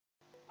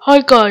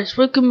Hi guys,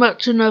 welcome back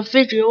to another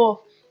video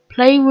of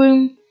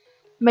Playroom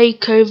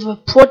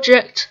Makeover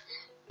Project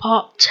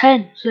part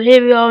 10. So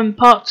here we are in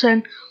part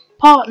 10.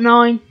 Part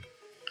 9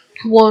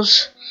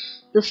 was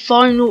the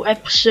final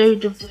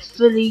episode of the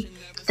fully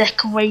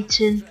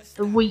decorating.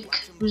 The week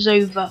was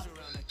over.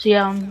 So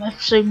yeah, on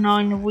episode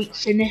 9 the week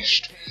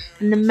finished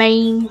and the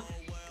main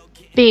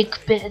big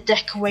bit of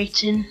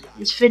decorating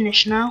is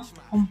finished now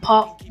on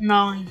part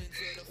 9.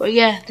 But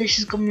yeah, this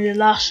is going to be the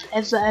last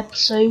ever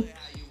episode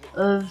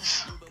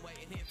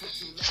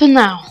for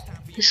now.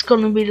 It's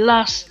going to be the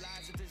last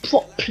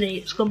properly.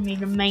 It's going to be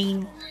the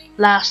main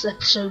last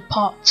episode,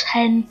 part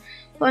 10.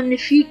 But in the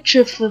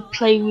future for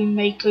Playroom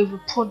Makeover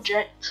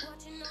Project,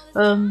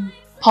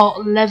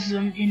 part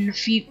 11 in the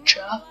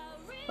future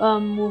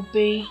will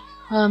be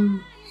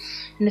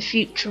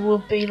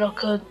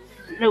like a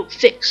little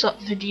fix-up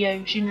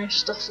videos, you know,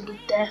 stuff for the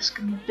desk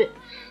and a bit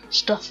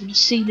stuff for the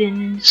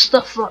ceiling and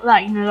stuff like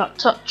that, you know, like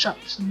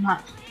touch-ups and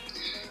that.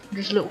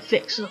 Just little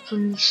fix-ups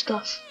and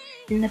stuff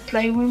in the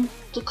playroom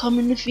to come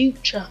in the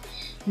future,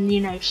 and you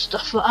know,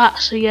 stuff like that.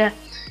 So yeah,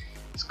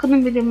 it's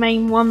gonna be the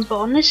main one. But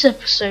on this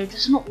episode,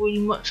 there's not really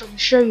much I can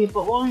show you.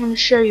 But what I'm gonna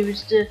show you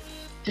is the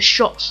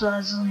shots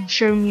as I'm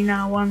showing you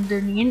now under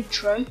the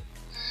intro.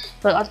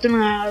 But I don't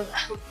know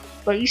how.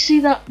 But you see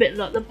that bit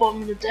like the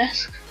bottom of the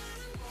desk,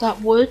 that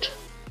wood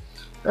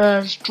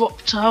is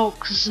dropped out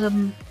because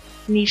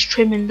needs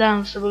trimming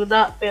down. So with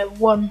that bit,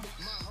 one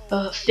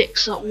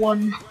fix up,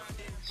 one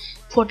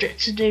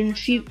project to do in the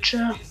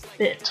future.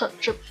 Bit of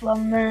touch ups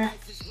on there,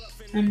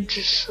 and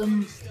just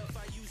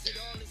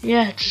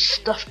yeah, just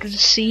stuff to the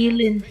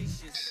ceiling.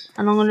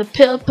 And I'm gonna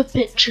put up a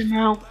picture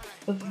now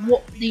of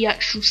what the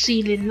actual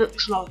ceiling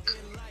looks like.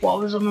 What I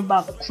was on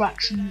about the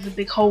cracks, and there's a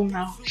big hole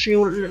now. See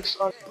what it looks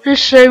like.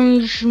 Just showing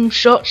you some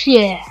shots.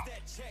 Yeah,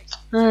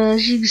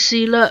 as you can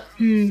see, look,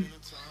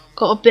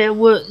 got a bit of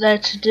work there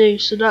to do.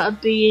 So that'd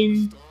be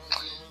in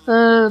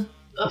I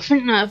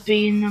think that'd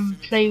be in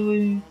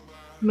Playroom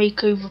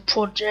Makeover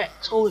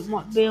Project, or it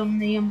might be on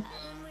the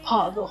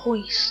part of the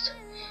hoist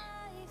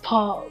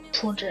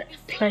project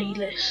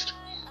playlist,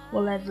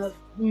 whatever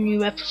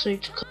new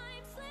episode to come.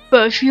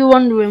 But if you're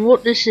wondering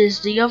what this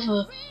is, the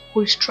other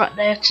hoist track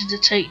they had to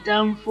take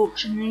down,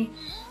 unfortunately.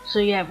 So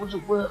yeah, it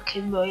wasn't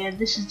working. But yeah,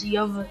 this is the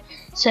other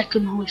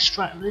second hoist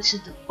track. This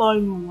is the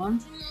final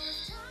one.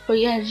 But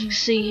yeah, as you can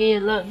see here,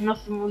 look,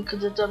 nothing we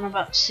could have done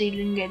about the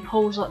ceiling getting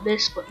holes like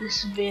this. But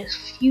this would be a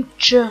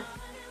future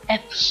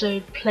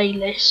episode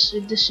playlist.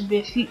 So this would be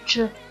a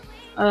future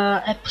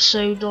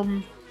episode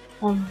on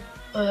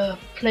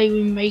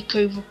Playroom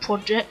Makeover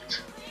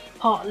Project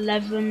part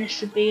 11.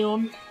 This would be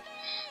on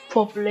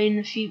probably in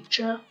the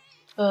future.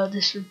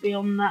 This would be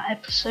on that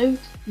episode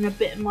in a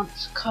bit of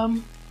months to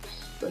come.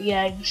 But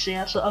yeah, you can see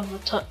that's the other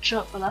touch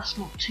up, but that's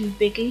not too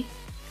biggie.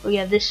 But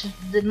yeah, this is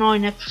the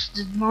 9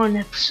 episodes. The 9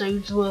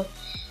 episodes were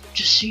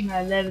just, you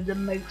know, they were the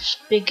most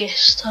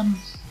biggest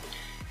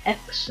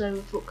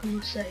episodes. What can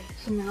I say?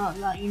 Something like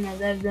that. You know,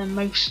 they're the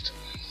most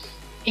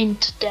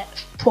into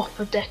depth,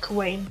 proper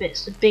decorating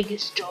bits, the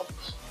biggest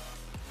jobs,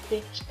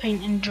 biggest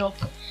painting job.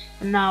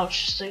 And now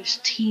it's just those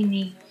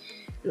teeny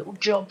little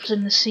jobs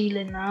in the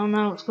ceiling.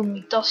 Now it's gonna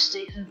be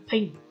dusty. The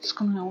paint is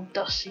gonna be all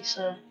dusty.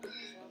 So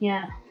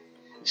yeah,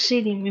 the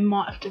ceiling we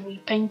might have to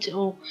repaint it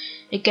all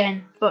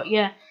again. But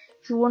yeah.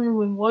 If you're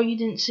wondering why you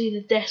didn't see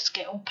the desk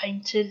get all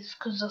painted, it's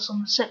because that's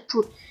on a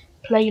separate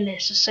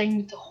playlist, the same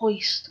with the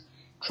hoist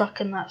track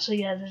and that. So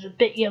yeah, there's a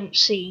bit you haven't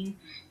seen,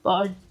 but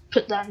I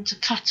put that into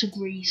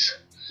categories,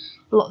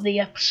 a lot of the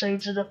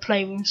episodes of the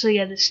playroom. So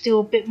yeah, there's still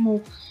a bit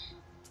more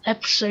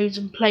episodes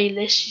and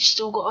playlists you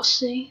still got to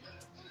see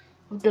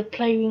of the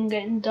playroom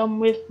getting done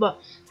with. But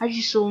as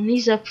you saw in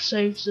these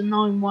episodes, the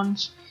 9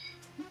 ones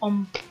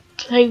on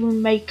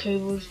Playroom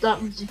Makeovers,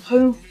 that was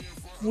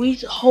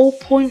the whole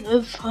point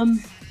of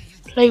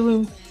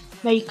Playroom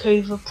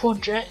Makeover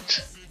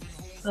Project,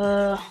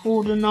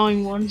 all the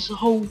 9 ones. The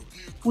whole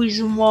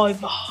reason why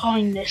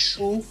behind this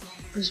all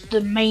was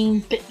the main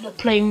bit of the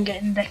playroom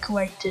getting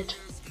decorated,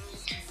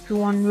 if you're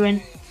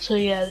wondering. So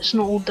yeah, it's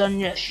not all done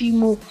yet. Two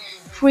more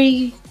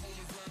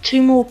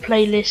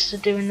playlists to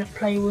do in the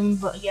playroom.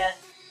 But yeah,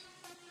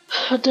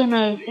 I don't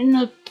know,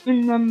 in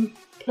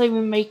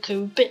Playroom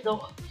Makeover bit, the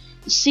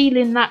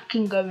ceiling that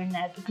can go in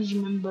there, because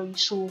you remember you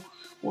saw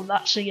all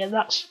that. So yeah,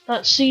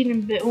 that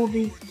ceiling bit, all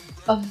the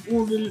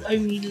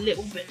only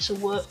little bits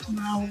of work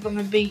now are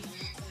gonna be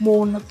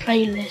more on the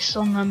playlist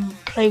on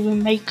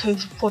Playroom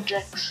Makeover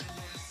projects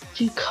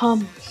to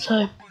come.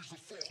 So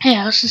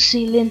yeah, that's the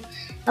ceiling.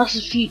 That's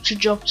a future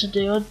job to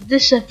do.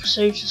 This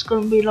episode is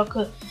gonna be like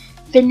a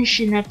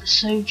finishing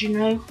episode, you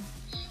know,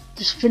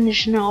 just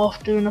finishing it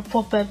off, doing a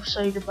pop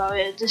episode about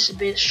it. This would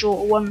be a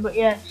shorter one, but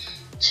yeah,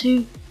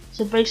 so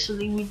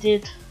basically we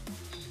did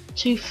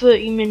 2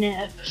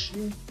 30-minute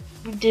episodes.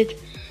 We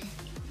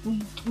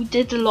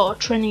did a lot of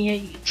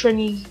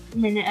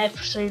 20-minute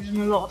episodes and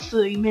a lot of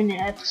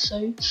 30-minute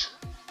episodes,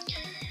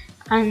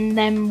 and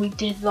then we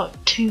did like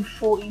 2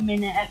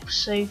 40-minute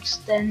episodes,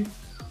 then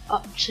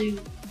up to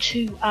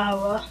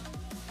 2-hour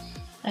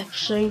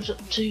episodes,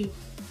 up to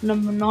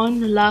number 9,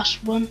 the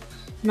last one.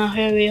 Now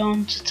here we are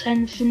on to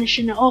 10,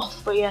 finishing it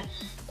off. But yeah,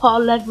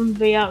 part 11 will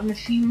be out in a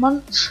few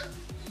months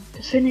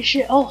to finish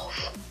it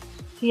off.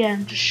 Yeah,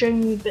 I'm just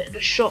showing you a bit of the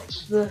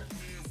shots, the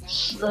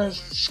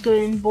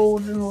skirting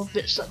board and all the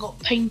bits that got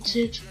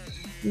painted,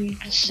 and you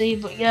can see.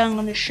 But yeah, I'm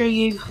going to show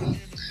you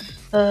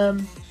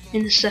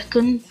in a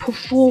second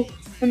before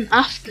and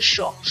after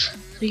shots.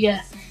 So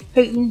yeah,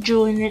 hope you're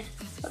enjoying it.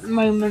 At the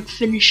moment,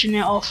 finishing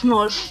it off.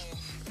 Not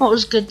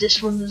as good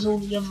this one as all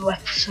the other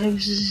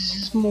episodes. This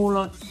is more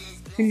like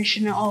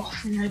finishing it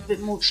off, you know, a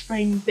bit more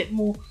explaining, a bit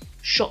more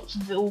shots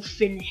of it all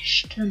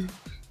finished, and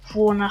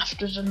before and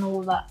afters and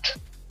all that.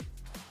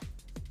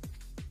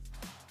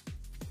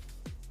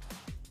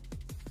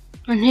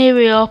 And here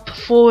we are,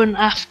 before and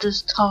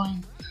afters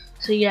time.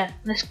 So yeah,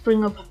 let's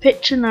bring up a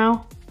picture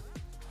now.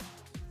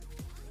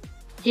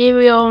 Here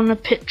we are on a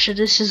picture.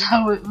 This is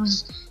how it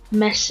was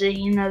messy,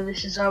 you know,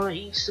 this is how it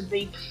used to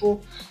be before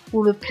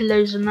all the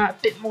pillows and that, a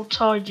bit more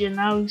tidier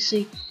now. You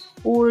see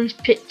all those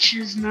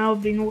pictures now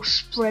have been all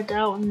spread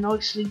out and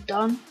nicely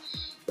done.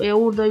 With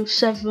all those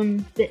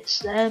 7 bits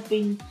there,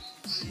 been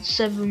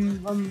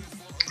 7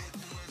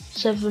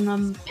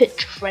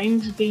 picture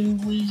frames have been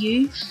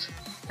reused,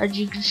 as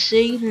you can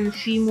see, and a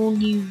few more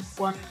new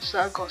ones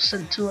that got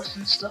sent to us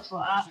and stuff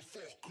like that.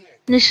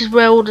 And this is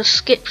where all the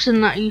skips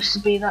and that used to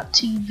be, that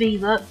TV,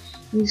 that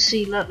you can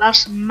see that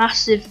that's a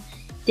massive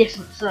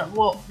difference. That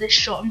what this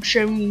shot I'm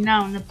showing you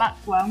now in the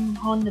background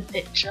behind the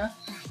picture,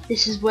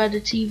 this is where the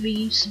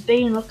TV used to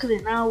be, and look at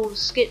it now, all the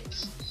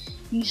skips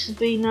used to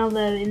be, now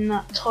they're in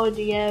that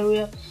tidy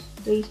area.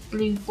 Those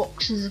blue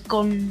boxes have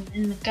gone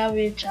in the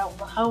garage, out of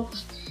the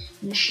house,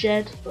 in the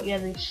shed. But yeah,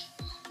 those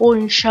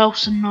orange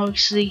shelves are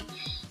nicely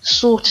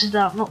sorted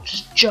out, not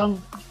just junk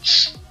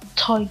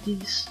tidy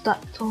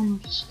stacked on,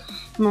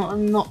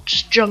 not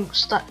just junk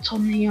stacked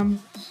on the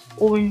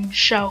orange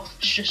shelf.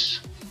 It's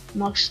just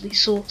nicely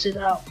sorted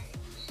out.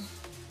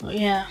 But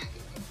yeah,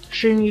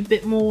 showing you a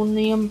bit more on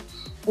the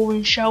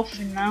orange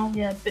shelving now.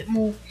 Yeah, a bit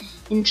more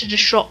into the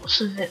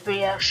shots of it. But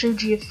yeah, I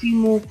showed you a few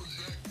more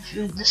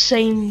of the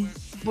same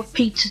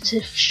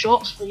repetitive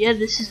shots. But yeah,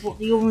 this is what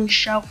the orange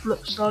shelf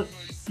looks like.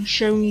 I'm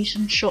showing you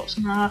some shots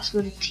now. That's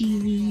where the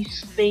TV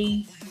used to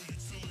be.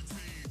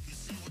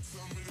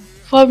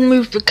 If I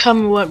move the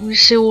camera up, you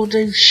see all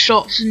those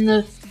shots and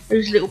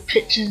those little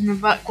pictures in the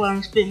background.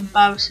 It's a bit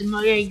embarrassing.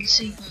 But yeah, you can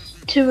see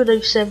two of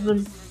those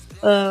seven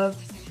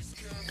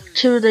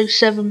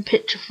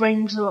picture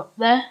frames are up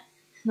there.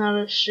 Now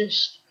there's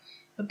just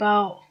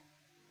about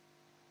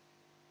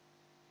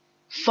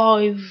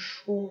 5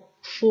 or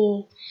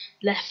 4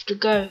 left to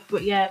go.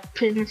 But yeah,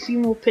 putting a few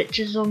more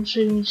pictures on,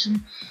 showing you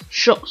some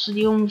shots of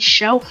the orange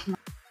shelf now.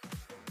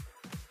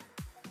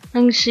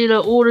 And you can see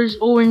that all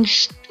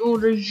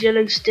those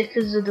yellow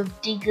stickers are the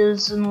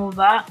diggers and all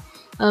that.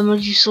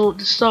 As you saw at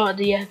the start of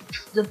the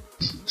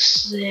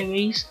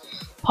series,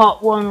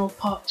 part 1 or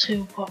part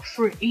 2 or part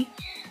 3,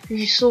 as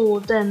you saw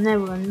then, they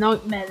were a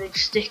nightmare, those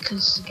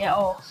stickers to get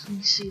off. And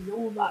you see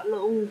all that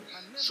little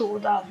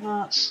sorted out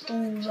now, that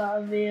stalls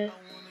out of here.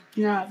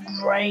 You know, that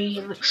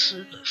grey looks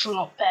a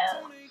lot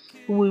better.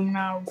 The room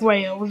now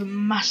grey. I wasn't a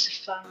massive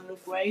fan of the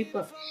grey,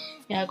 but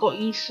yeah, I got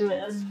used to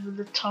it over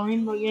the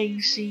time. But yeah,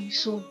 you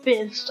saw a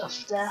bit of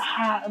stuff there, a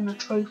hat and a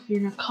trophy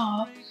in a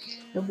car.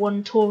 The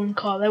one touring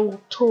car, they're all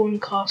touring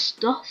car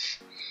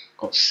stuff.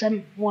 Got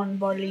sent one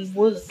by Lee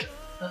Wood.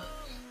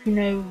 You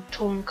know,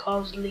 touring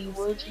cars, Lee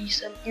Wood, he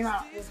sent me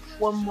that with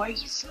one way.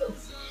 So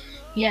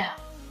yeah,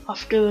 I'll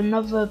have to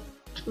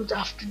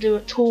do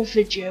a tour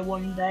video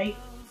one day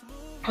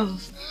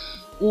of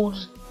all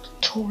the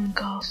touring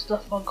car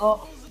stuff I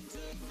got,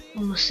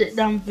 on a sit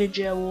down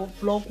video or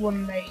vlog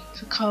one day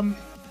to come.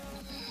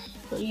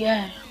 But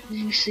yeah, as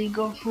you see,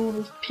 going through all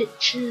those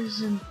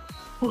pictures and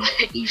what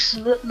it used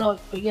to look like.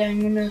 But yeah, I'm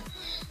gonna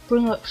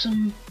bring up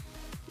some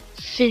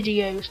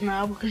videos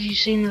now because you've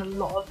seen a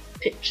lot of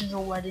pictures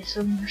already,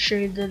 so I'm gonna show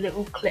you the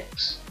little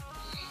clips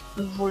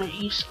of what it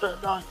used to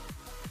look like.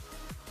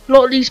 A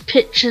lot of these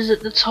pictures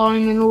at the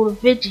time and all the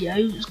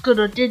videos, it's good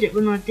I did it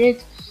when I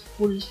did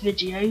all these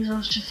videos. I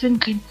was just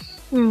thinking,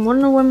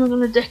 wonder when we're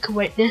gonna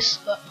decorate this.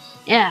 But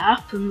yeah, it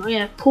happened.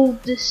 Yeah,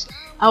 pulled this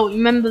out.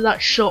 Remember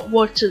that shot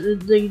right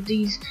at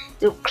these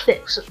little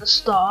clips at the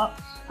start.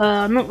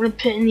 I'm not going to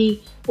put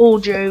any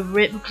audio over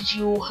it because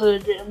you all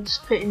heard it. I'm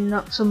just putting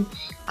up some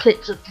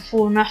clips of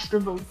before and after,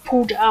 but we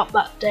pulled it out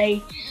that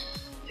day,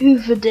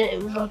 hoovered it.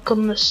 It was like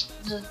on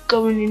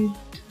going in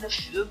a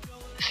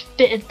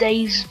bit of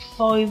days,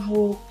 5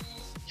 or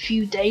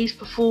few days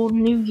before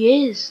New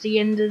Year's, the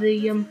end of the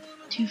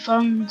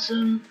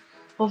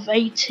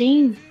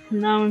 2018,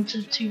 now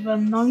into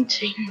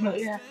 2019. But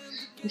yeah,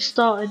 we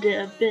started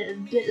it a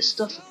bit of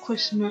stuff at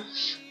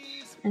Christmas,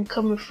 and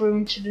coming through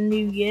into the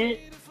new year,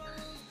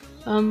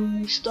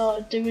 we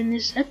started doing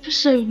this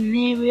episode, and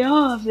here we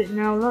are of it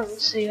now. Like you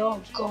see,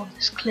 oh god,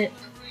 this clip.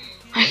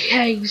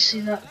 Okay, you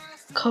see that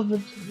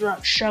covered,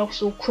 that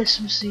shelf's all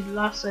Christmassy. The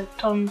last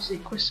time you see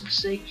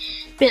Christmassy.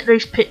 Bit of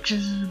those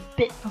pictures is a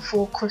bit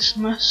before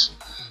Christmas,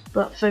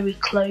 but very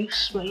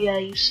close. But yeah,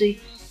 you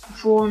see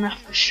before and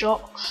after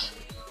shots.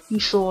 you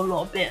saw a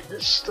lot of it at the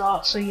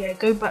start. So yeah,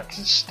 go back to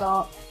the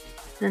start,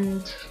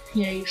 and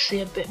yeah, you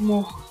see a bit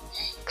more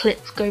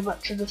clips. Go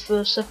back to the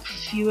first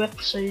few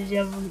episodes. You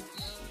haven't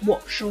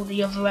watched all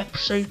the other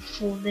episodes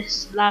before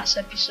this last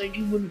episode,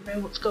 you wouldn't know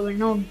what's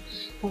going on,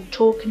 what I'm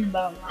talking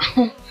about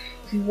now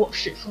if you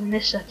watched it from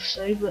this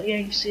episode. But yeah,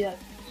 you see that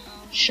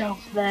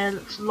shelf there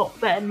looks a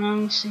lot better now.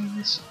 You see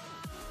this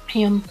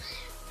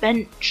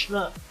bench.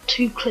 Look,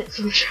 2 clips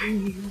I'm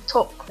showing you. The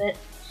top clip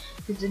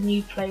is the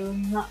new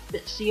playroom, and that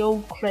bit's the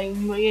old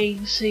playroom. But yeah, you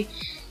can see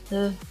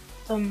the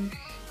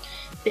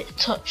bit of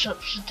touch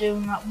ups to do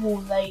on that wall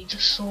there. You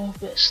just saw a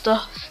bit of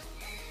stuff.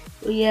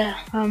 But yeah,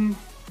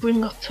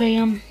 bring up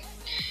a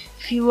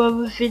few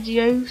other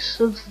videos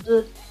of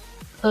the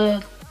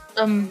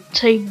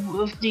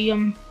table of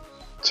the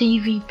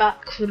TV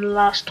back for the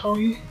last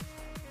time.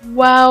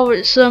 Wow,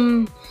 it's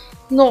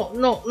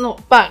not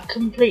back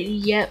completely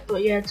yet,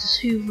 but yeah,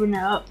 just hoovering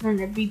it up, then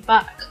it'll be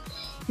back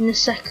in a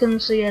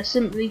second. So yeah,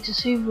 simply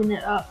just hoovering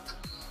it up,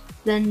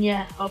 then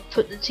yeah, I'll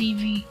put the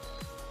TV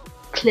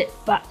clip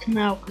back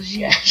now, because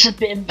yeah, it's a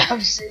bit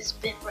embarrassing this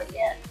bit, but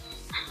yeah.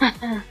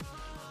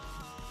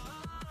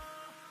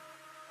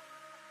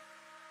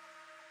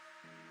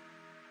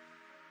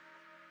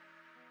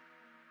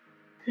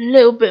 A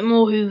little bit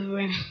more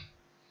hoovering,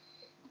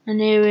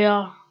 and here we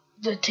are,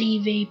 the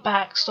TV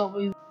back. Stop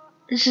moving.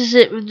 This is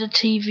it with the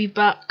TV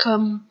back.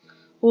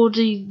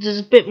 There's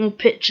a bit more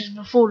pictures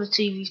before the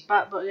TV's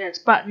back, but yeah, it's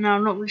back now.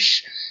 I'm not going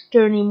to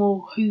do any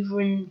more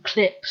hoovering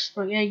clips,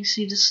 but yeah, you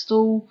see the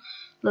stool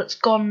that's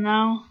gone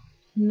now.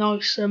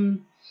 Nice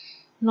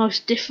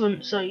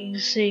difference. So you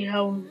can see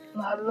how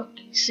look.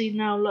 You see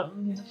now, look,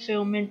 with the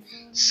filming,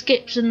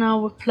 skips are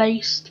now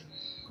replaced.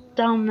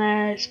 Down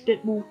there it's a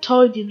bit more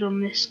tidied on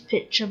this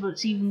picture, but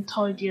it's even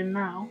tidier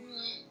now.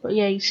 But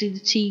yeah, you see the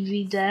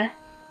TV there.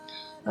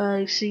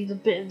 You see the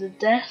bit of the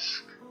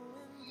desk.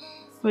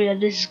 But yeah,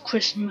 this is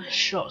Christmas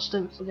shots,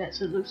 don't forget,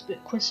 so it looks a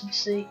bit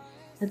Christmassy.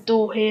 The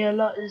door here,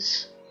 that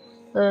is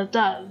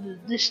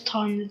this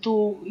time the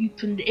door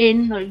opened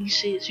in, like you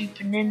see it's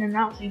opened in and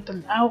out,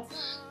 opened out.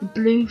 The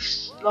blue,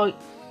 like,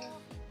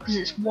 because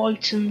it's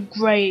white and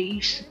grey it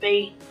used to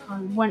be. I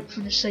went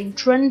for the same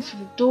trend for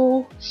the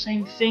door,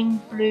 same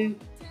thing, blue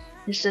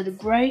instead of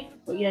grey.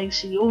 But yeah, you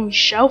see the orange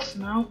shelf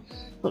now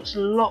looks a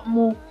lot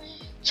more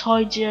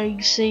tidier. You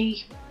can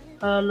see,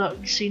 look,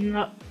 you see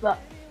that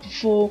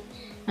before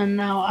and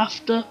now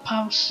after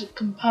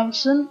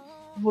comparison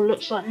of what it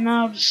looks like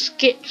now. The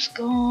skip's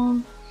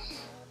gone.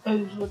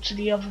 Over to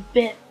the other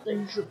bit,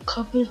 those look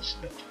cupboards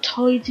look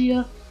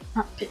tidier.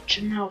 That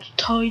picture now is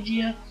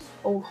tidier.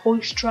 Old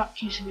hoist track,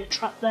 used to be a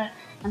track there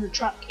and a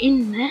track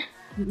in there,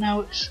 and now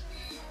it's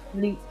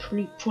loop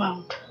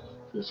round.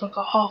 It's like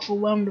a half a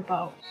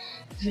roundabout.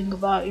 Think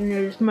about it, you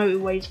know, there's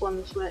motorways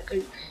ones where it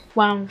goes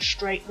wound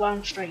straight,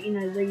 you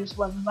know, those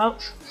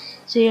roundabouts.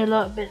 See a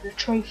little bit of the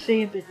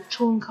trophy, a bit of the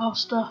touring car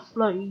stuff,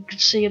 like you can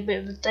see a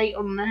bit of a date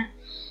on there.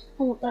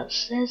 What that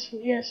says,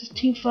 but yeah, it says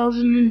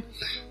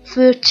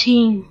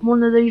 2013,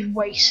 one of those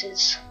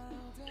races.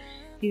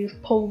 He was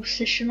pole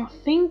position, I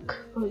think,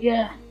 but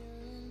yeah,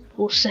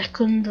 or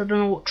second, I don't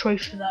know what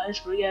trophy that is,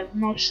 but yeah,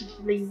 nice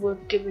of Lee were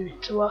giving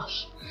it to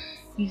us.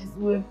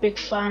 We're a big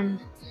fan.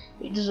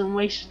 He doesn't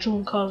waste the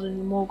touring cars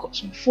anymore. Got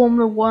some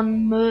Formula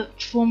 1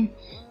 merch from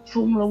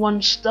Formula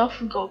 1 stuff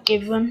we got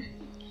given.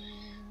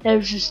 There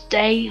was this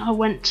day I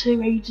went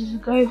to ages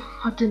ago.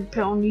 I didn't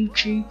put it on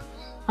YouTube.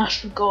 That's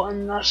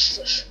forgotten. That's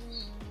this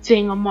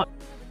thing. I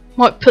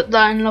might put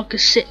that in like a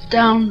sit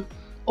down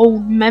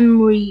old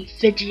memory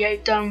video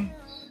down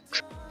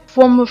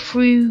from a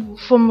few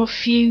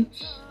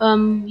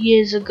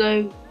years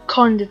ago,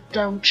 kind of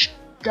down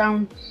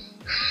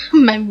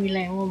memory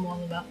lane. What am I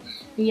on about?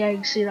 But yeah, you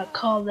can see that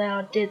car there.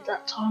 I did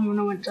that time when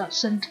I went to that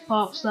Centre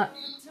Parks, that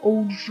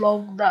old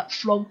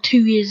vlog,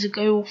 2 years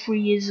ago or 3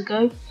 years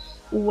ago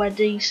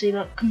already. You see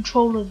that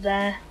controller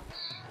there,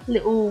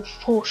 little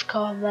Porsche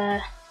car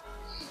there,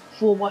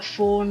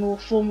 4x4, and all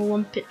Formula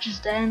 1 pictures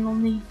there, and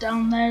on the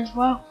down there as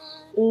well.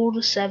 All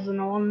the 7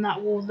 are on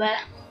that wall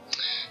there.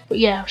 But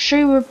yeah, I'll show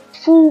you a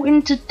full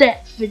into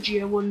depth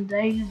video one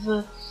day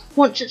of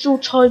once it's all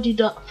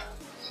tidied up,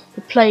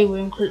 the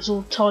playroom, because it's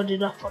all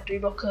tidied up. I'll do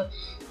like a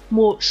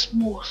more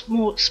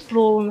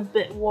exploring a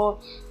bit what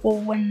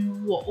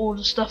all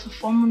the stuff are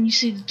from. When you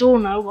see the door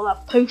now, got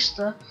that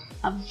poster,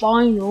 that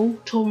vinyl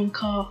touring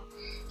car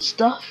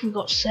stuff we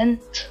got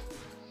sent.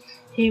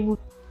 Here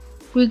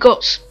we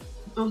got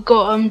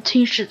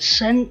t-shirts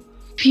sent.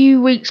 A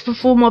few weeks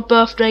before my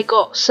birthday,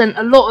 got sent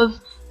a lot of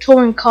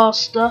touring car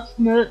stuff,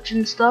 merch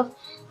and stuff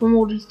from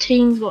all the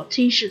teams. Got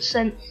t-shirts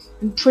sent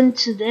and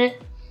printed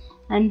it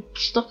and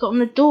stuck it on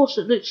the door,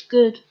 so it looks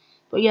good.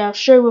 But yeah, I'll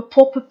show you a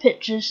proper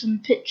picture, some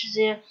pictures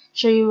here,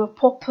 show you a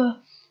proper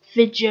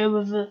video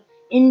of a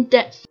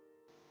in-depth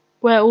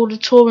where all the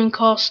touring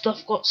car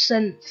stuff got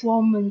sent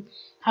from and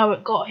how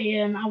it got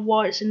here and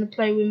why it's in the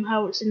playroom,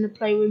 how it's in the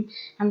playroom,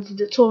 and for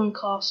the touring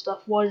car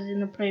stuff, why is it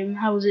in the playroom,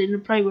 how is it in the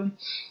playroom.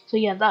 So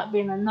yeah, that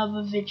being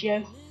another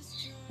video.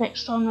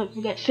 next time, don't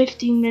forget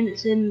 15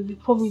 minutes in,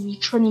 it'll probably be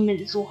 20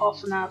 minutes or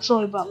half an hour.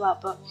 Sorry about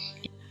that, but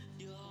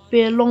it'll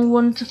be a long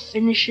one to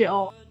finish it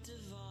off.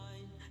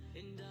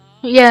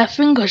 But yeah, I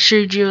think I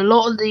showed you a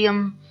lot of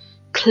the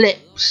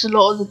clips, a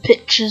lot of the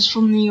pictures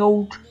from the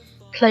old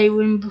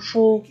playroom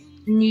before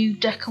the new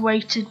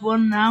decorated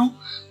one now.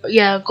 But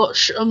yeah, I'm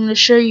going to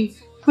show you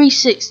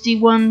 360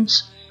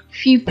 ones, a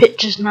few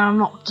pictures now,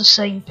 not the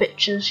same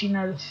pictures, you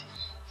know,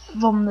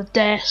 from the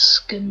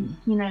desk and,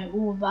 you know,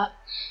 all that.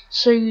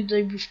 Show you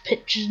those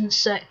pictures in a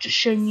sec, just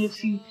showing you a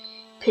few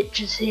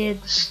pictures here.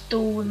 The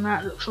store and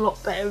that looks a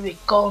lot better with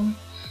it gone.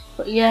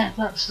 But yeah,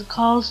 that's the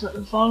cars, that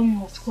the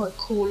vinyl looks quite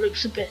cool. It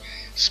looks a bit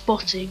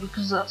spotty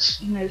because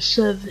that's, you know,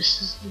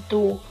 services the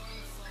door.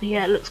 So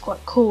yeah, it looks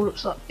quite cool.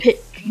 Looks like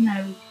you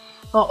know,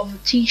 part of a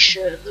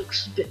t-shirt.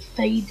 Looks a bit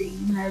fading,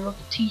 you know, like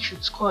a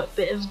t-shirt's quite a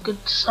bit of a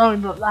good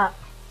design like that.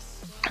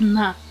 And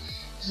that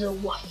is a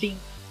waffy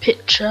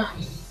picture.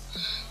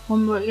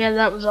 But yeah,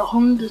 that was a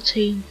Honda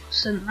team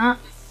sent that,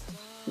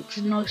 which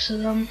was nice of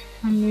them,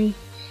 and we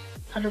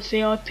had a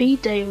VIP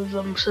day with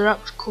them, so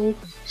that was cool.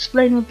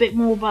 Explain a bit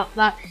more about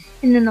that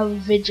in another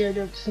video.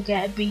 Don't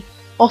forget, it'd be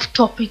off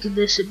topic of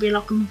this, it'd be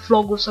like a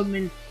vlog or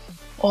something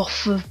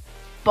off of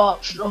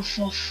parts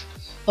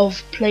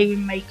of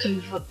Playroom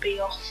Makeover. It'd be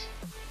off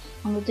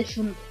on a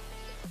different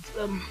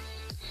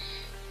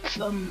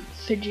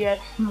video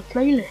on a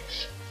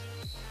playlist,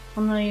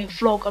 on a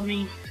vlog, I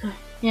mean.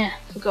 Yeah,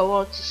 forgot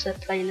what I just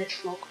said,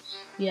 playlist vlog.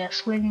 Yeah,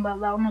 explaining about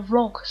that on a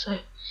vlog. So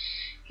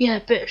yeah, a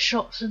bit of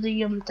shots of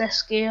the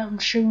desk here. I'm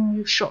showing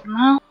you a shot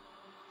now.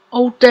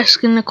 Old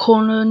desk in the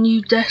corner,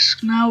 new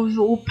desk now. We've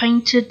all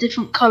painted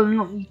different colour,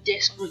 not new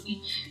desk, but you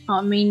know what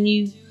I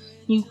mean,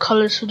 new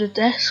colours for the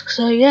desk.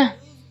 So yeah,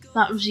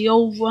 that was the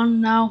old one.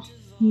 Now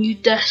new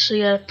desk. So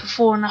yeah,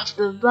 before and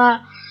after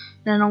that.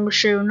 Then I'm gonna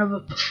show you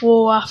another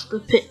before after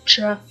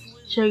picture.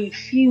 Show you a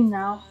few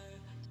now.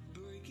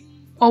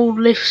 Old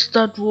lift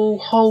stud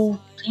wall,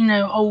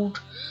 old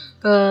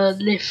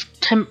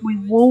lift temporary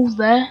wall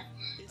there.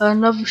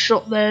 Another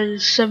shot there,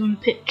 there's 7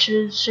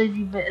 pictures, showed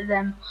you a bit of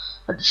them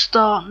at the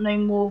start. No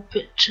more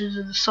pictures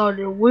of the side of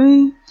the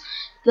room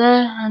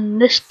there.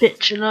 And this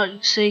picture, like you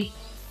can see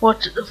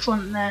right at the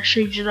front there,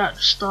 showed you that at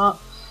the start.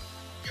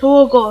 So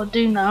all I've got to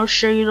do now is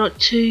show you like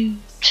two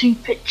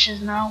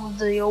pictures now of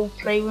the old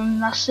playroom,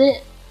 and that's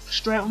it.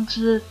 Straight onto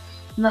the,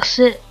 and that's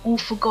it, all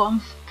forgotten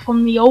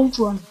from the old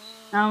one.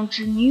 Now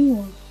to the new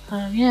one.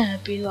 Yeah,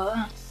 it'd be like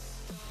that.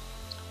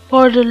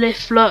 By the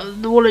lift, like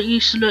what it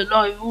used to look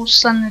like, all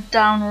standing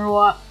down and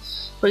all that.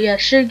 But yeah, I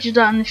showed you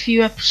that in a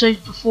few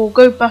episodes before.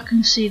 Go back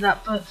and see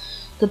that. But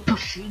you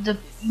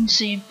can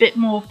see a bit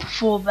more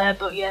before there.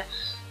 But yeah,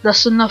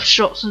 that's enough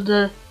shots of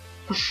the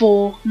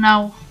before.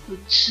 Now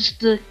it's just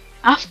the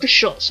after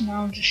shots.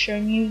 Now I'm just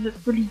showing you that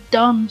fully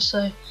done.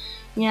 So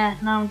yeah,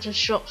 now just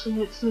shots of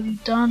it fully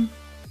done.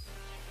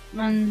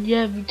 And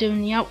yeah, we're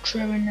doing the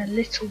outro in a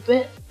little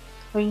bit.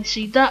 You can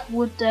see that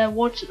wood there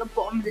right at the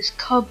bottom of this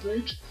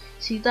cupboard.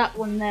 See that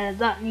one there,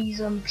 that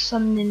needs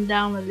sanding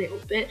down a little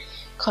bit,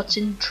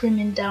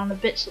 trimming down a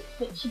bit so it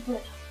fits a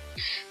bit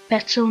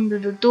better under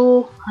the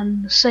door.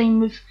 And the same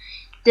with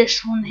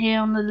this one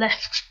here on the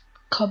left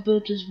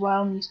cupboard as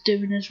well, needs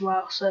doing as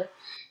well. So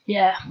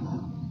yeah.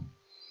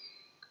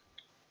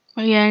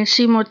 But yeah, you can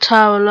see my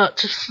tower, like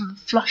just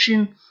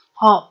flashing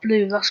heart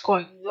blue. That's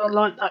quite, I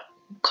like that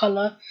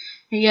colour.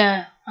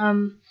 Yeah,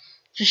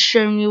 just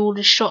showing you all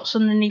the shots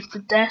underneath the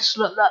desk.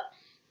 Look, that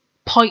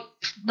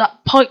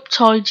pipe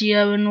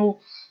tidier and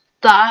all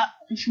that.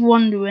 If you're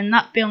wondering,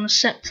 that'd be on a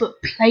separate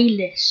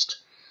playlist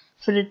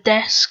for the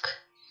desk.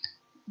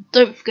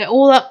 Don't forget,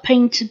 all that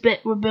painted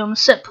bit will be on a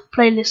separate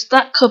playlist.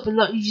 That cupboard,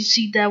 like you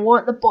see there, right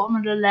at the bottom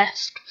of the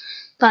left,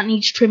 that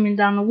needs trimming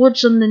down. The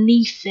wood's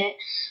underneath it.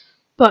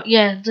 But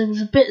yeah,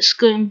 there's a bit of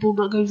skirting board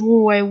that goes all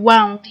the way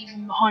around,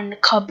 even behind the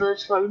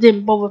cupboards. But we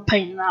didn't bother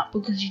painting that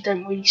because you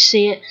don't really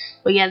see it.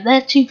 But yeah,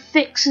 they're 2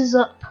 fixes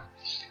up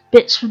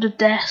bits for the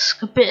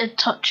desk. A bit of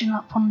touching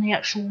up on the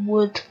actual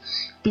wood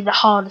be the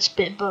hardest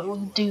bit, but we'll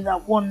do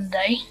that one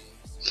day.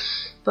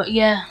 But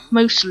yeah,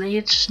 mostly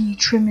it's just me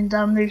trimming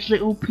down those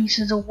little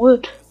pieces of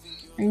wood.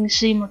 And you can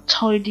see my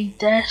tidy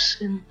desk,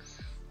 and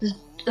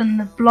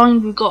the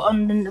blind we got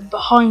under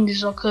behind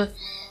is like a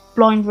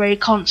blind where you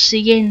can't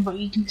see in but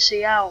you can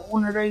see out,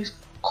 one of those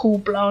cool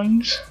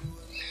blinds.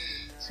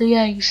 So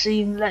yeah, you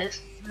see, let's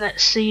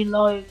see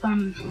like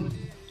and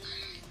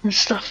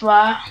stuff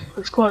like that.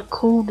 It's quite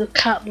cool. The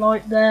cat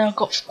light there I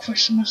got for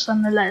Christmas,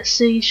 and the let's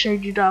see,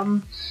 showed you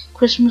that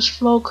Christmas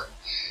vlog.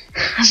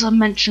 As I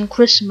mentioned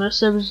Christmas,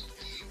 there was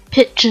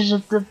pictures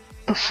of the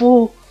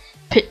before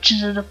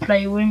pictures of the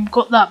playroom.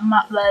 Got that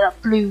map there,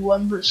 that blue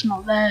one, but it's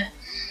not there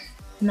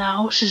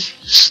now. This is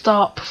the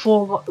start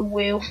before I got the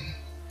wheel.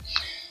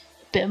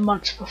 Bit of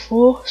months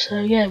before,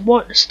 so yeah,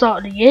 right at the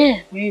start of the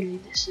year really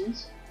this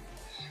is.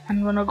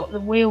 And when I got the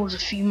wheels a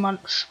few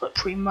months, but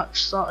pretty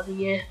much start of the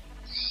year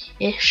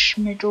ish,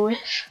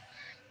 middle-ish.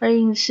 There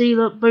you can see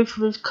that both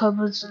of those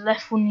cupboards, the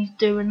left one he's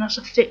doing, that's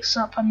a fix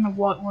up, and the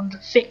right one's a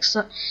fix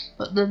up,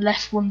 but the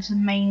left one's the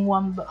main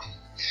one. But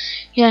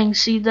yeah, you can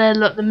see there,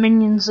 look, the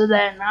minions are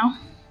there now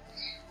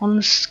on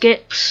the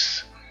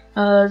skips.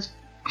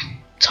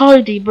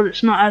 Tidy, but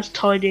it's not as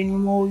tidy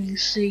anymore. You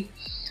see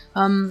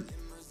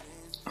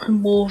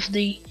more of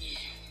the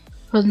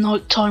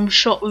nighttime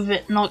shot with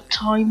it,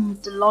 nighttime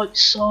with the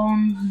lights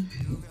on,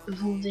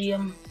 with all the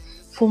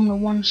Formula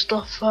 1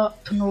 stuff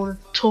up and all the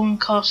touring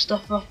car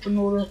stuff up and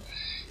all the,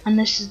 and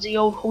this is the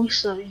old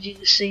hoist that, as you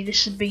can see.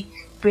 This would be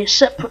a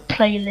separate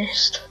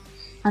playlist,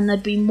 and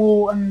there'd be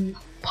more on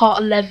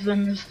part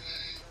 11 of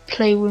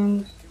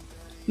Playroom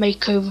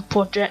Makeover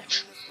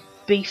Project,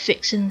 be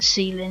fixing the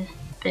ceiling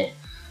bit.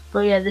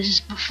 But yeah, this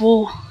is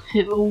before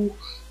it all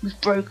was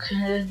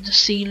broken. The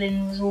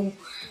ceiling was all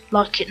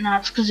like it now.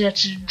 It's because they had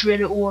to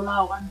drill it all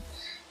out, and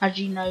as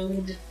you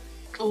know,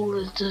 all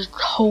of the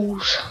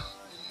holes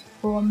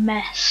were a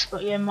mess.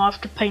 But yeah, might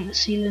have to paint the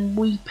ceiling,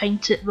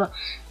 repaint it, but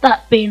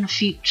that being the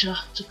future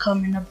to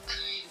come in a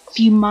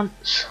few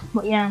months.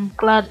 But yeah, I'm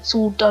glad it's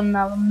all done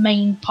now. The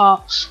main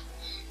parts,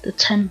 the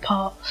 10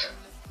 parts,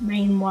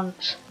 main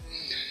ones.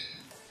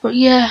 But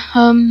yeah,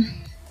 I'm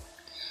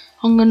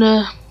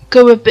gonna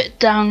go a bit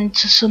down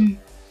into some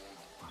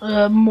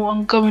more.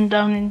 I'm going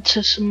down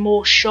into some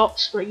more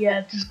shots, but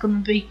yeah, there's gonna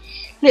be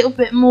a little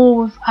bit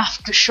more of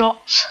after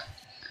shots,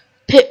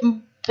 bit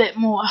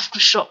more after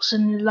shots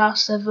in the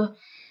last ever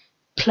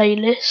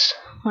playlist.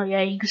 Oh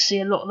yeah, you can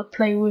see a lot of the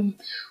playroom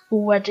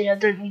already. I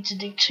don't need to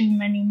do too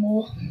many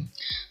more.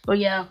 But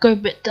yeah, I'll go a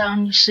bit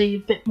down. You see a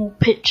bit more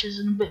pictures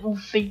and a bit more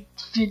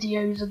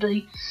videos of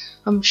the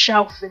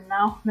shelving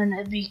now. And then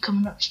it'll be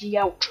coming up to the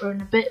outro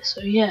in a bit.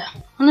 So yeah,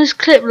 on this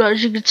clip, like,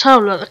 as you can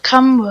tell, like, the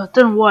camera, I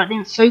don't know why it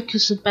didn't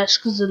focus the best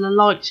because of the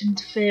lights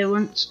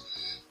interference.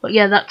 But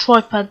yeah, that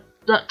tripod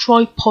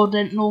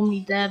ain't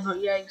normally there.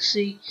 But yeah, you can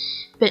see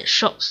a bit of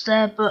shots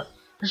there. But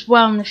as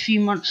well, in a few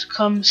months to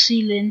come,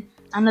 ceiling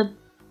and a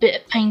bit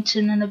of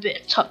painting and a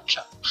bit of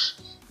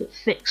touch-ups, bit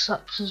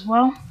fix-ups as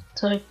well.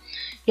 So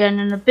yeah, and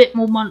then a bit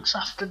more months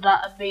after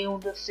that, I'll be able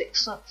to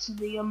fix ups of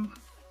the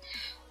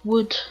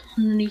wood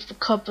underneath the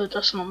cupboard.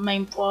 That's not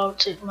main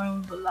priority at the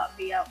moment, but that'll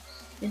be out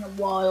in a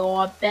while,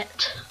 I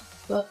bet.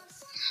 But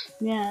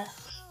yeah,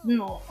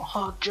 not a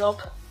hard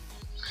job.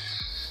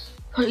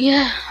 But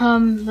yeah,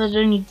 there's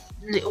only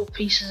little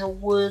pieces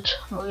of wood.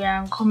 But yeah,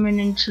 I'm coming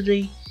into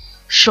the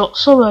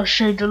shots. So I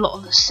showed a lot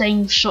of the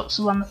same shots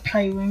around the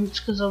playrooms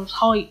because I was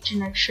hyped, you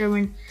know,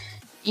 showing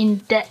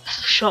in-depth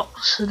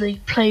shots of the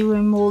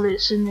playroom, all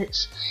it's in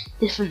its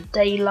different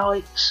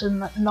daylights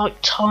and at night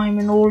time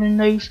and all in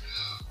those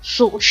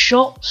sort of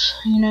shots,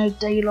 you know,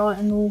 daylight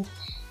and all,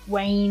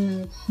 rain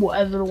and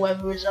whatever the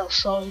weather is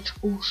outside,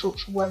 all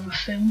sorts of weather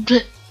filmed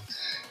it.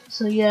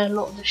 So yeah, a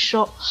lot of the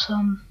shots.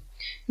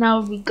 Now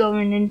we'll be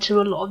going into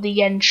a lot of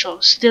the end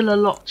shots. Still a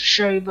lot to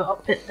show, but I'll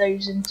put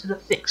those into the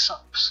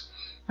fix-ups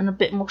and a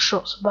bit more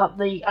shots about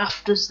the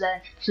afters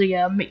then. So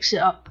yeah, I'll mix it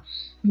up,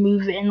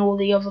 move it in all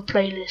the other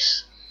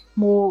playlists.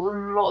 A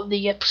lot of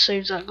the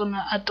episodes I'm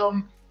gonna add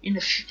on in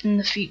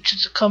the future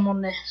to come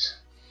on this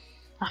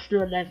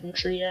after 11.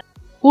 So yeah,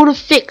 all the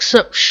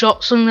fix-up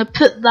shots, I'm gonna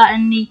put that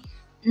in the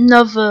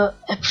another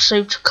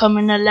episode to come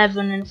in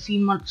 11 in a few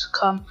months to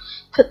come.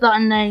 Put that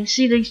in there. You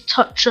see these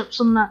touch-ups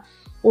on that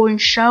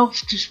orange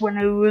shelf? Just went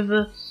over with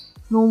a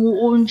normal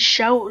orange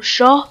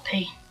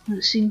Sharpie, and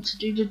it seemed to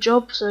do the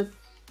job. So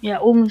yeah,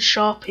 orange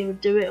Sharpie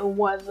would do it, or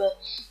whatever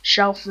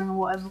shelving or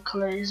whatever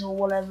colour it is, or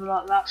whatever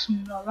like that,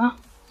 something like that.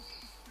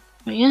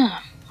 But yeah,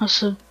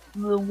 that's the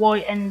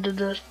white end of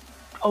the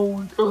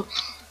old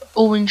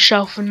orange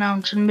shelf and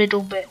now to the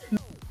middle bit.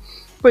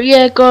 But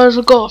yeah guys,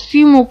 I've got a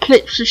few more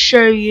clips to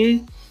show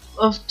you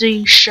of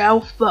the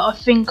shelf, but I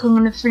think I'm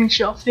going to finish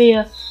it off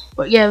here.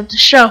 But yeah, with the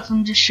shelf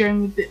I'm just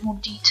showing you a bit more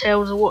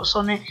details of what's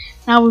on it.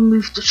 Now we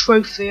move the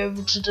trophy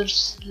over to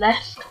the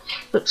left.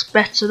 Looks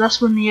better.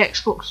 That's when the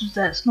Xbox was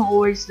there. It's not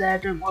always there,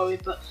 don't worry,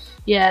 but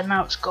yeah,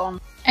 now it's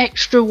gone.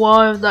 Extra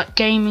wire of that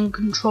gaming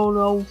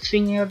controller old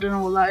thingy, I don't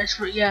know what that is,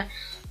 but yeah,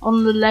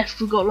 on the left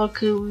we've got like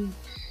we've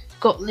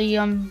got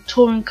the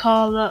touring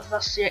car,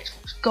 that's the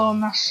Xbox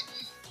gone. That's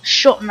a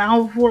shot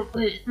now of what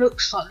it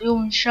looks like, the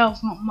orange shelf.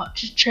 Not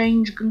much has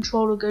changed. The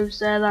controller goes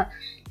there, that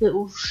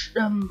little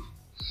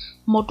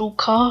model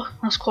car,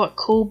 that's quite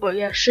cool. But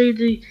yeah, show you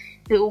the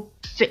little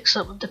fix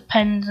up with the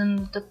pens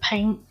and the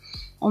paint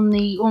on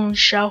the orange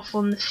shelf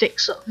on the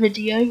fix up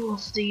video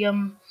of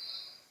the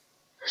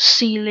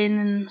ceiling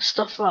and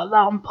stuff like that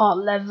on part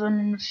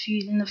 11.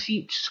 In the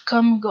future to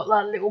come, we've got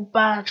that little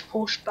badge,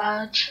 Porsche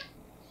badge.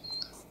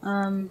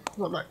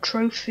 Got that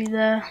trophy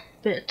there.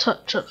 Bit of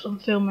touch ups I'm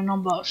filming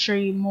on, but I'll show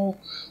you more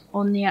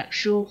on the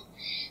actual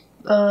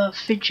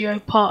video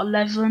part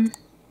 11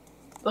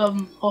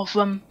 of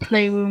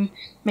Playroom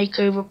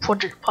Makeover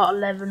Project part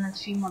 11 in a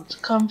few months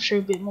to come. Show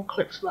you a bit more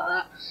clips about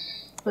that.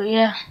 But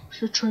yeah,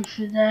 it's a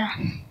trophy there.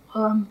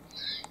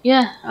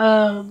 Yeah,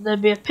 there'll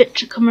be a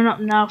picture coming up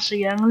now, so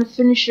yeah, I'm going to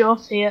finish it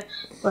off here.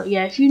 But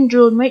yeah, if you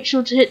enjoyed, make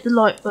sure to hit the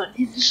like button,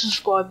 hit the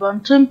subscribe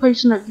button, turn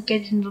post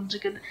notifications on to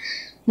get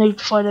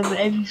notified of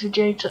every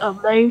video to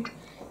upload,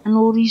 and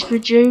all these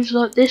videos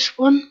like this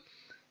one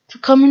to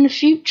come in the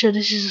future.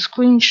 This is a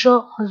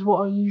screenshot, as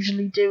what I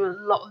usually do at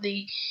a lot of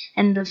the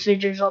end of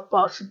videos like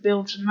battery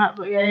builds and that.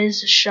 But yeah,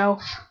 here's the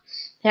shelf.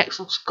 The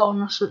Xbox gone,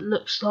 that's what it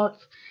looks like.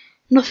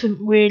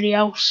 Nothing really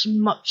else,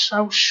 much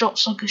else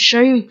shots I could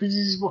show you, because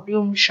this is what the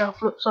on the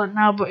shelf looks like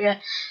now. But yeah,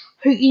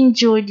 hope you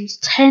enjoyed these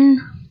 10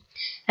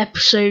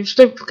 episodes.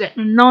 Don't forget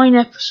the 9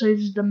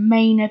 episodes are the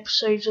main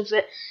episodes of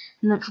it,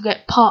 and don't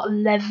forget part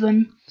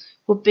 11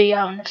 will be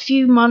out in a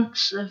few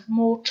months of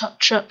more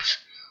touch-ups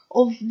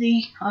of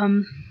the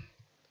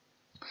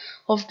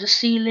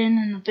ceiling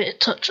and a bit of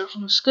touch-ups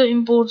on the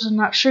skirting boards and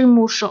that. Show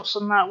more shots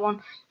on that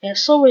one. Yeah,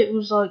 sorry it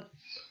was like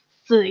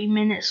 30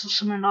 minutes or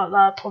something like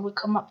that. I'd probably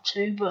come up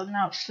to, but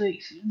now it's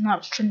 30, now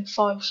it's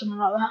 25 or something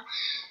like that.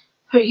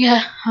 But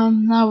yeah,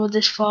 now we're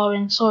this far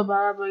in. Sorry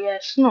about that, but yeah,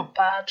 it's not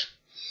bad.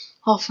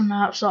 Half an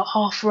hour, it's like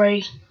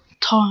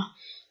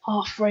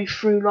halfway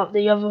through like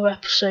the other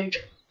episode.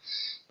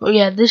 But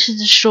yeah, this is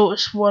the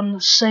shortest one,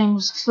 the same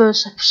as the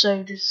first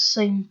episode, is the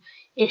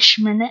same-ish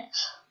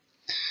minutes.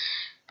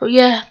 But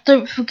yeah,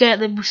 don't forget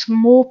there was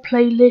some more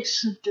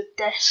playlists of the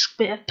desk,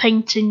 bit of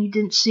painting you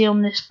didn't see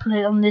on this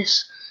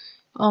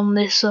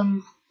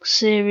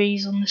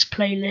series, on this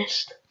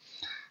playlist,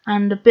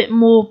 and a bit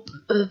more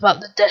about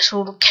the desk,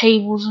 all the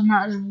cables and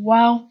that as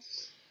well,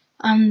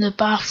 and the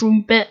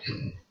bathroom bit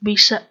be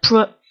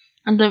separate.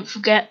 And don't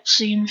forget,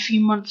 see you in a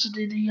few months to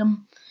do the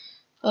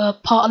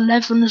part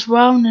 11 as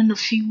well, and in a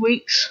few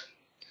weeks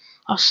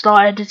I'll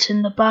start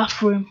editing the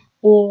bathroom,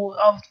 or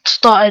I'll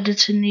start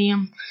editing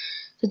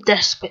the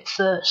desk bit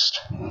first,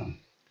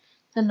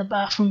 then the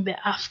bathroom bit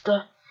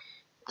after.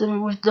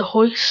 Then with the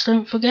hoist,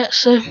 don't forget,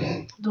 so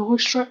the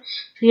hoist track.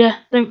 So yeah,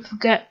 don't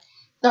forget,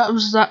 that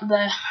was that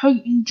there. Hope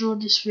you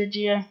enjoyed this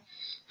video.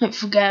 Don't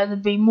forget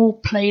there'll be more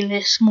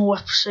playlists, more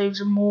episodes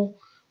and more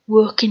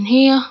work in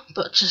here,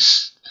 but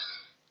just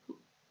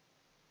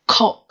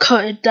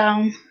cut it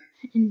down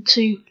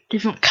into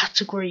different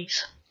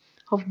categories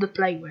of the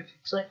playroom.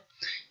 So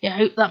yeah, I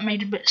hope that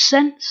made a bit of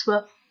sense.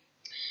 But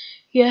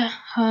yeah,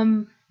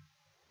 so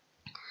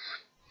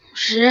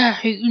yeah,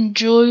 hope you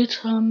enjoyed.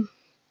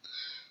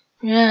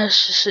 Yeah,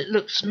 it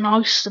looks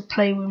nice, the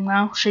playroom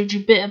now. Showed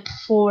you a bit of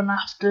before and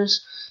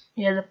afters.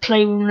 Yeah, the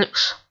playroom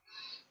looks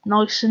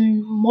nice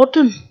and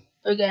modern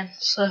again.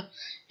 So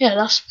yeah,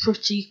 that's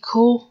pretty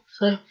cool.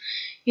 So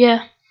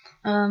yeah,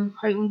 hope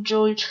you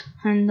enjoyed,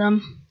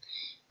 and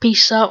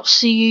peace out.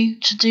 See you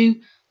to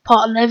do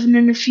part 11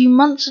 in a few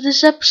months of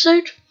this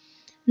episode,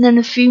 and then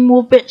a few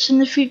more bits in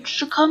the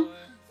future to come.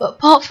 But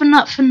apart from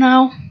that, for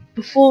now,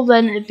 before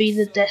then, it'd be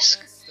the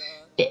desk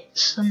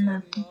bits and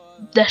the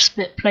desk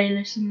bit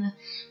playlist and the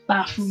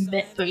bathroom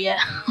bit. But yeah,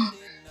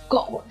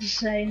 got what to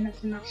say,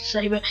 nothing else to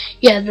say. But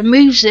yeah, the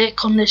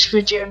music on this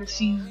video and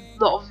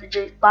a lot of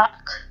videos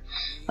back,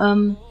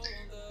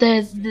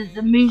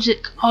 the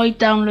music I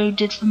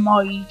downloaded from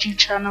my YouTube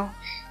channel.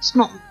 It's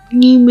not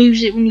new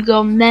music when you go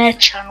on their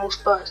channels,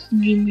 but it's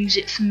new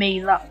music for me,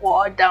 that what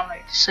I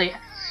downloaded. So yeah,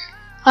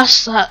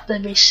 that's that.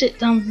 There'll be a sit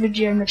down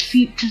video in the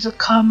future to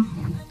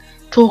come,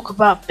 talk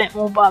about a bit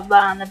more about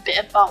that and a bit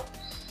about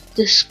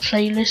this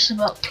playlist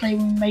about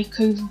Playroom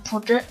Makeover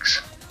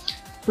Project,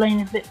 explain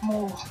a bit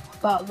more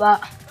about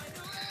that.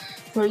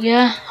 But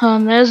yeah,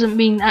 there hasn't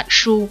been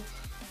actual,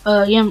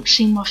 you haven't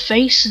seen my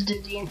face as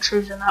did the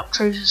intros and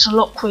outros. It's a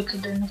lot quicker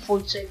than the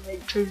voiceover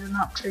intros and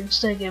outros.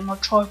 Instead of getting my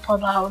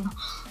tripod out, and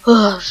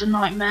it's a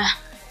nightmare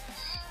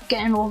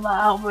getting all that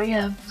out. But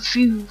yeah, a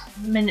few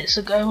minutes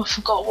ago I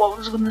forgot what I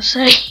was going to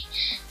say.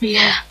 But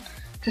yeah,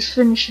 just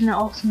finishing it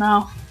off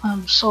now.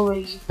 I'm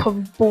sorry, you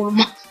probably bored of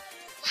my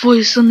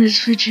voice on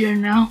this video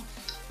now,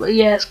 but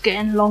yeah, it's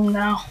getting long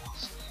now,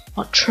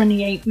 like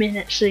 28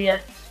 minutes. So yeah,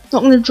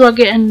 not going to drag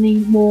it any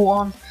more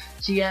on.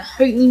 So yeah,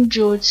 hope you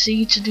enjoyed. See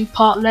you to do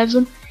part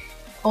 11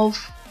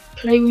 of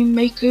Playroom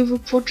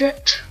Makeover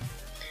Project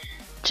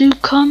to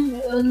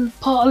come,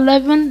 part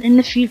 11 in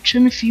the future,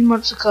 in a few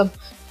months to come.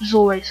 As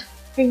always,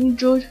 hope you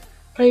enjoyed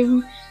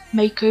Playroom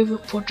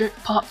Makeover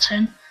Project part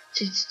 10.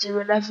 See you to do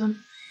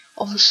 11,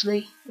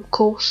 obviously, of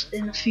course,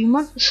 in a few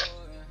months.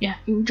 Yeah,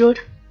 you enjoyed.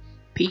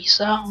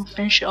 Peace out, and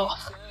finish it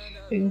off.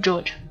 Hope you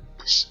enjoyed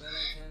this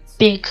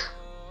big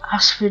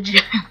ass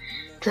video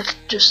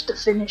just to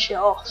finish it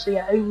off. So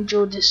yeah, I hope you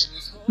enjoyed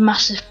this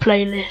massive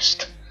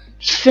playlist.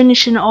 Just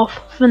finishing it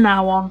off for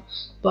now on,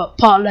 but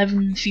part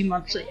 11 in a few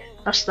months. So yeah,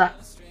 that's that.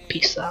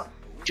 Peace out.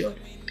 Enjoy.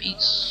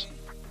 Peace.